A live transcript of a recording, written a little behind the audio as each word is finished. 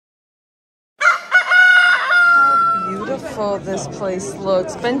beautiful this place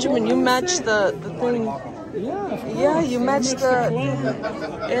looks. Benjamin, you matched the thing. Yeah, you matched the.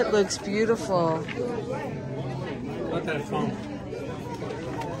 It looks beautiful.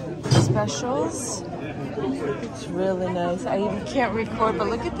 Specials. It's really nice. I even can't record, but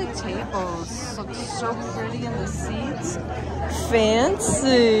look at the tables. Looks so pretty, and the seats.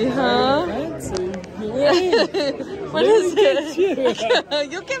 Fancy, huh? Fancy. What is it?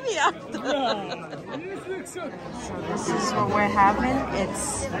 You'll get me out. So this is what we're having.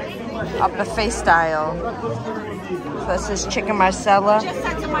 It's a buffet style. So this is chicken marsala,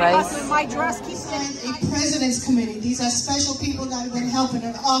 rice. My dress keeps a president's committee. These are special people that have been helping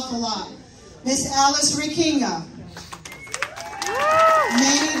an awful lot. Miss Alice Rikinga,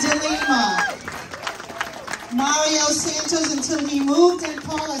 Manny DeLima, Mario Santos until he moved, and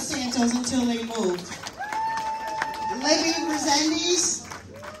Paula Santos until they moved. Libby Resendiz,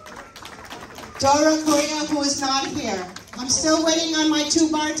 Dora Correa, who is not here. I'm still waiting on my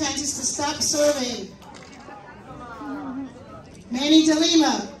 2 bartenders to stop serving. Manny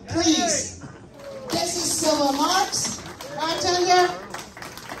DeLima, please. This is Silva Marks, bartender.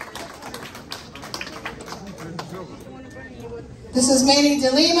 This is Manny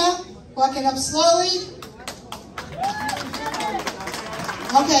DeLima, walking up slowly.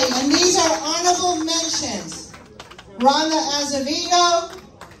 Okay, and these are honorable mentions. Rhonda Azevedo,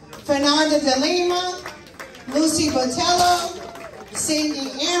 Fernanda DeLima, Lucy Botello,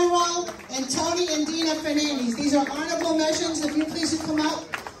 Cindy Emerald, and Tony and Dina Fernandez. These are honorable mentions. If you please would come out,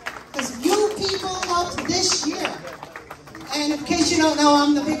 because you people helped this year. And in case you don't know,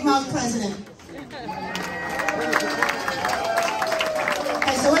 I'm the Big Mouth president.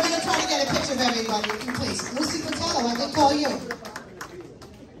 Okay, so we're going to try to get a picture of everybody, if you please. Lucy Botello, I did call you.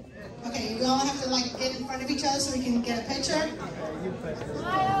 Okay, you all have to like get in front of each other so we can get a picture.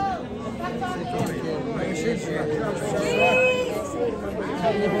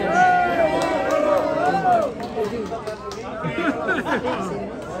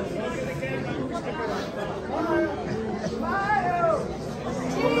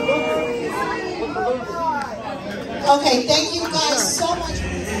 Okay, thank you guys so much.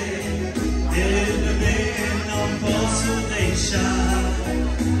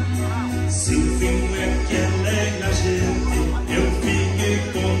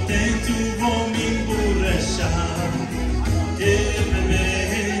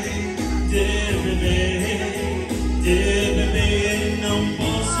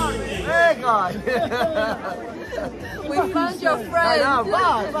 We found your friend.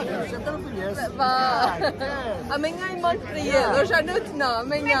 Amanhã em Montreal. Eu já não te não,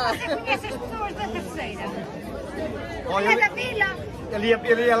 amanhã. Essas pessoas da terceira. Olha, É da Vila. ele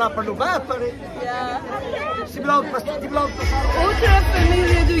ia lá para o bar, para... Outra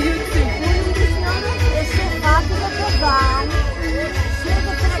família do YouTube. Esse é rápido para Galão.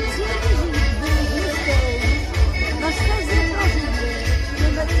 Chega para Chile nós fazemos para os ingleses. Minha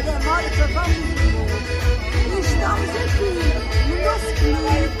marido mora para vários ingleses. E estamos aqui, no nosso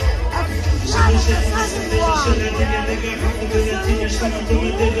cliente, a fechar a passagem do ar.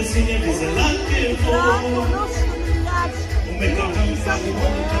 Trago os nossos familiares e para todas as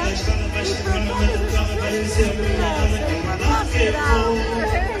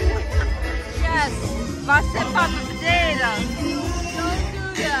Yes, vai ser para a bebedeira.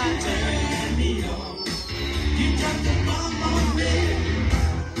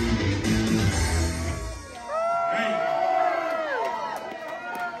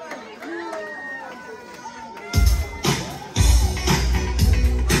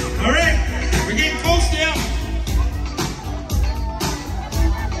 All right, we're getting close now.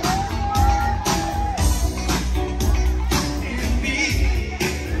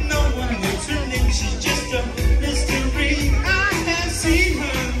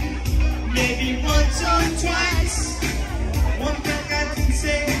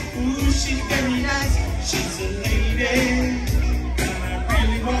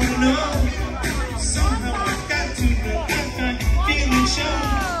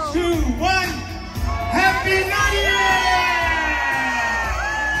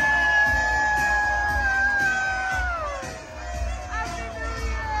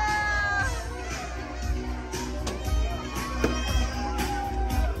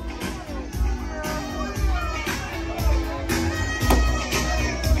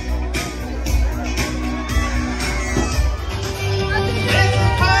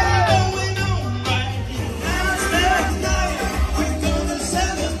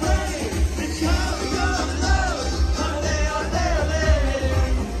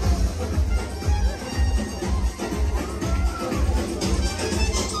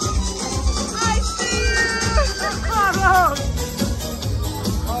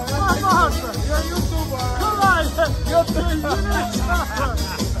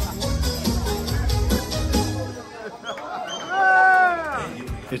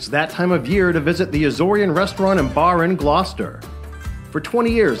 It's that time of year to visit the Azorean Restaurant and Bar in Gloucester. For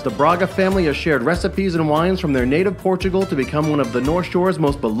 20 years, the Braga family has shared recipes and wines from their native Portugal to become one of the North Shore's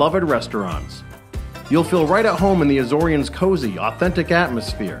most beloved restaurants. You'll feel right at home in the Azorean's cozy, authentic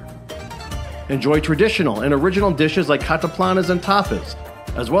atmosphere. Enjoy traditional and original dishes like cataplanas and tapas,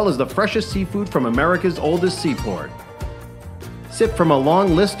 as well as the freshest seafood from America's oldest seaport. Sip from a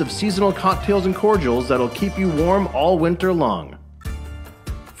long list of seasonal cocktails and cordials that'll keep you warm all winter long.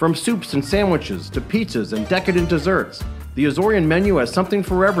 From soups and sandwiches to pizzas and decadent desserts, the Azorean menu has something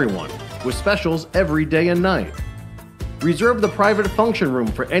for everyone, with specials every day and night. Reserve the private function room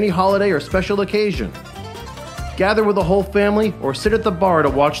for any holiday or special occasion. Gather with the whole family or sit at the bar to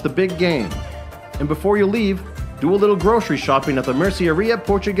watch the big game. And before you leave, do a little grocery shopping at the Mercearia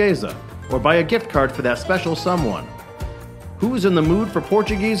Portuguesa or buy a gift card for that special someone. Who's in the mood for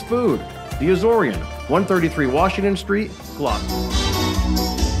Portuguese food? The Azorean, 133 Washington Street, Gloucester.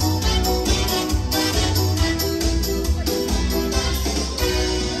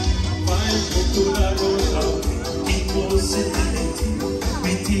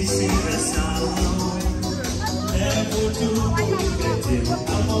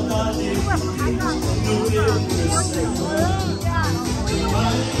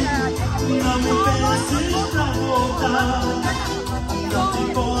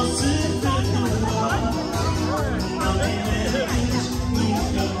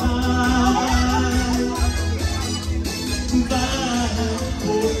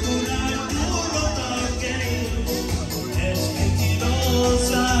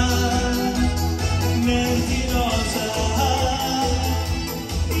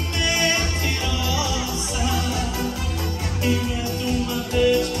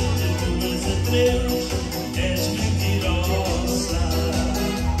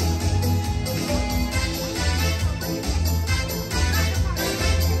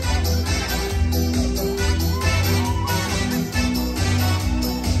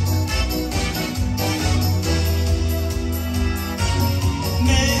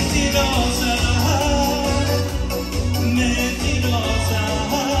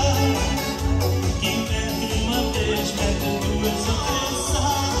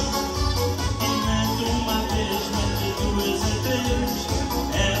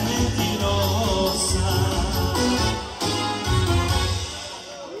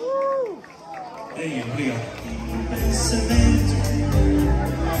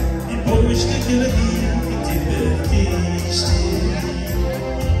 Depois daquele dia que te partiste,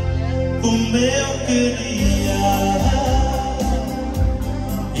 como eu queria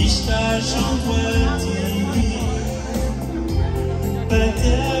estar junto a ti, para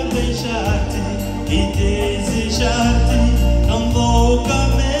te beijar-te e desejar-te tão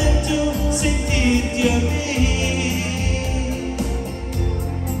loucamente, sentir-te a mim,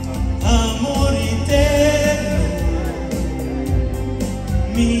 amor eterno,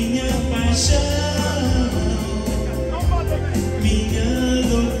 minha paixão, minha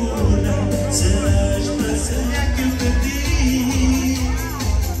loucura, serás para sempre que eu perdi.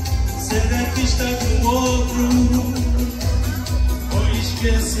 Será que está com outro, ou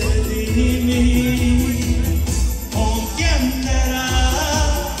esquece de mim? Onde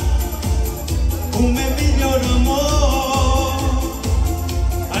andará o meu melhor amor?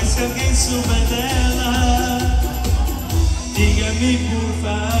 Ai, se alguém souber dela, diga-me por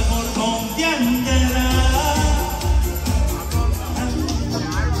favor, onde andará?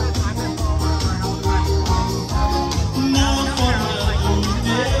 Na forma do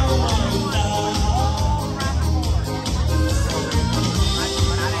teu andar.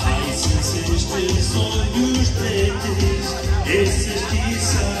 Ai, se estes olhos pretos, esses que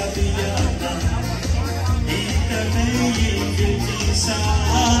sabem andar e também enfeitiçar.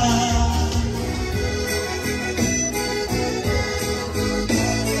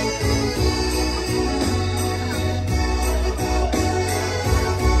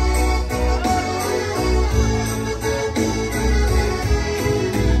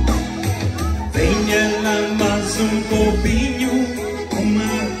 Um copinho, uma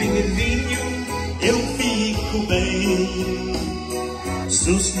pinga de vinho, eu fico bem.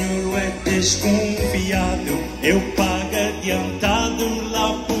 Se o senhor é desconfiado, eu pago adiantado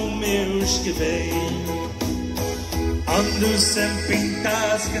lá pro meu esquivei. Ando sempre em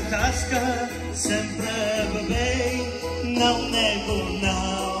tasca, sempre a beber, não nego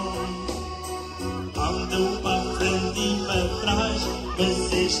não. Ando para frente e para trás,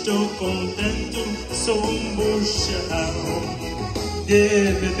 mas estou contente, sou um bucharrão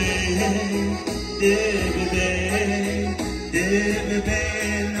de beber, de beber. de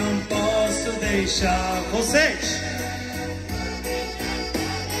beber não posso deixar vocês.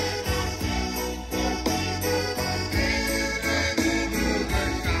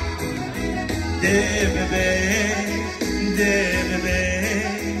 De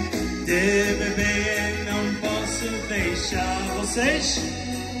beber não posso deixar vocês.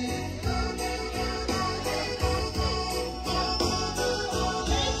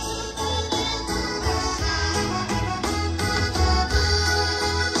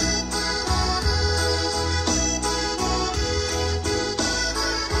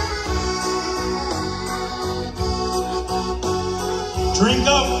 Drink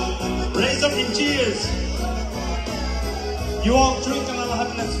up, raise up in cheers. You all drink and I'll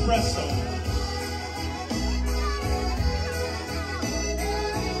have an espresso.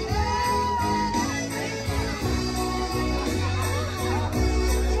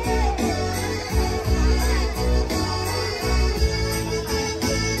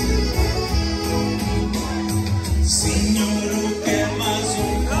 Senhor, quer mais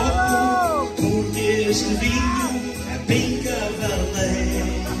copo? Porque este vinho é bem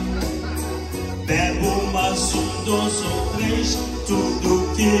cavaleiro. Bebo mais 2 ou 3,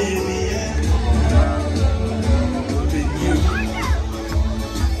 tudo que vier.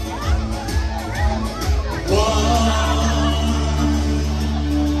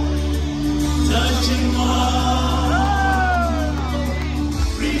 Touching one,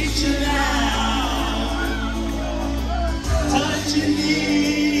 reaching out, touching me,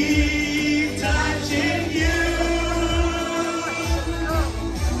 touching you.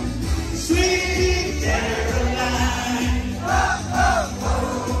 Sweet Caroline,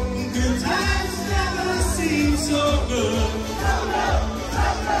 good times never seem so good.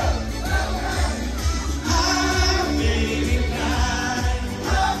 I'm baby blind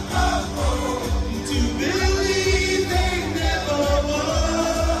to believe they never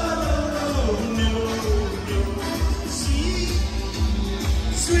were. No, no, sweet,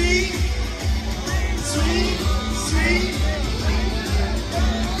 sweet, sweet, sweet.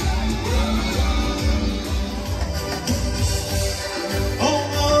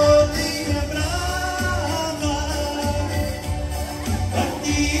 Oh, linha brava,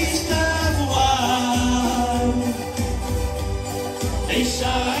 artista voar,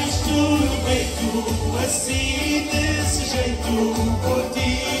 deixaste tudo feito assim, desse jeito,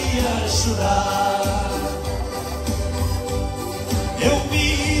 podia chorar. Eu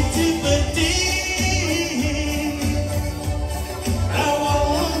vi-te partir pra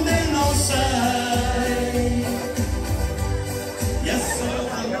onde não sei. E a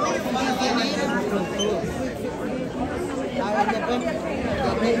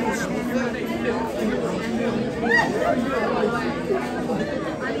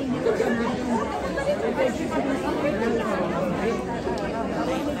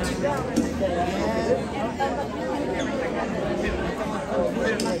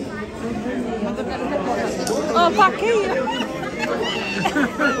Oh, Paquinha!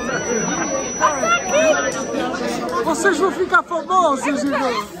 Vocês vão ficar famosos,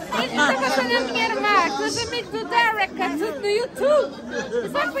 irmão! Isso é para fazer a minha irmã, com os amigos do Derek, é tudo no YouTube!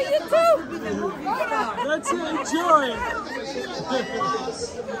 Isso é para YouTube! Let's enjoy!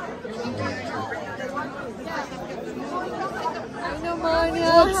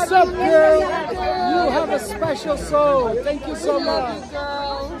 What's up, girl? You have a special soul. Thank you so much.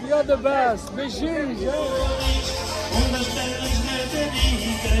 You're the best. Beijinhos. umas belas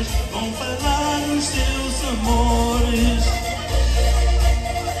raparigas vão falar os seus amores.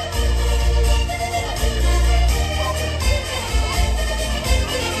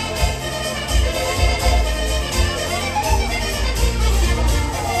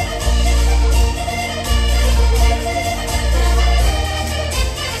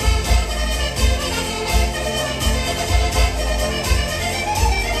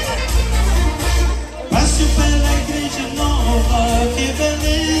 Passo pela igreja nova, que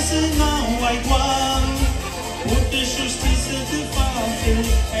beleza não há igual. Porque justiça de falta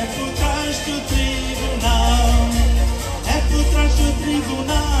é por trás do tribunal. É por trás do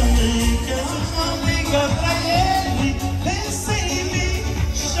tribunal que não liga pra ele. Pensa em mim,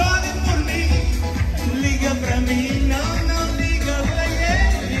 chore por mim. Liga pra mim, não liga pra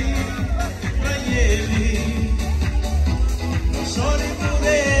ele. Pra ele, não chore por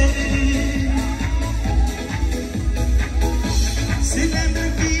ele. Se lembra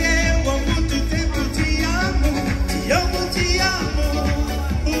que eu há muito tempo te amo, te amo, te amo.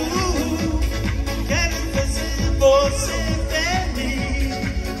 Quero fazer você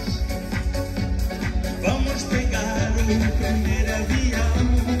feliz. Vamos pegar o primeiro avião,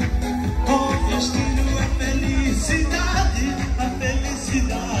 com destino à felicidade.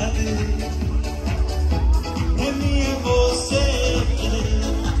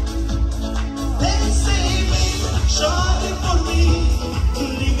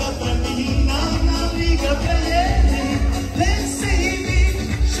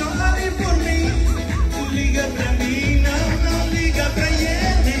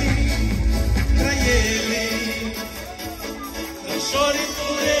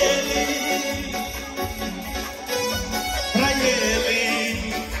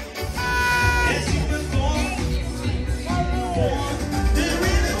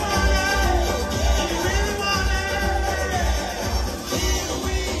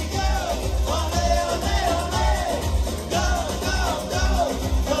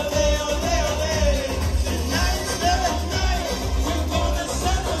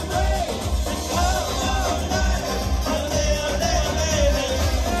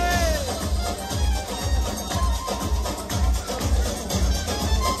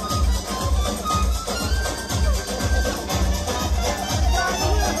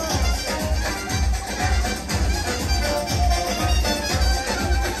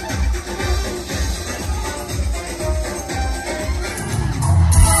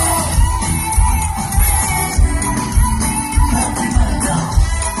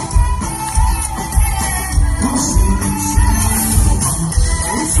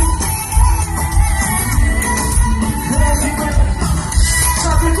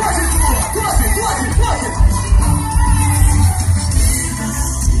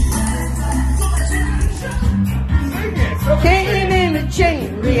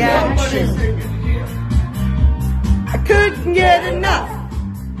 I couldn't get enough,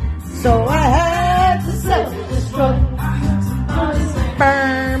 so I had to self-destruct.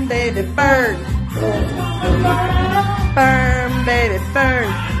 Burn, baby, burn. Burn, baby, burn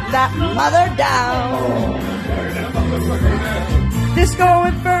that mother down. Disco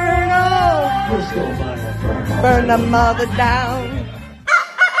Inferno. Burn the mother down.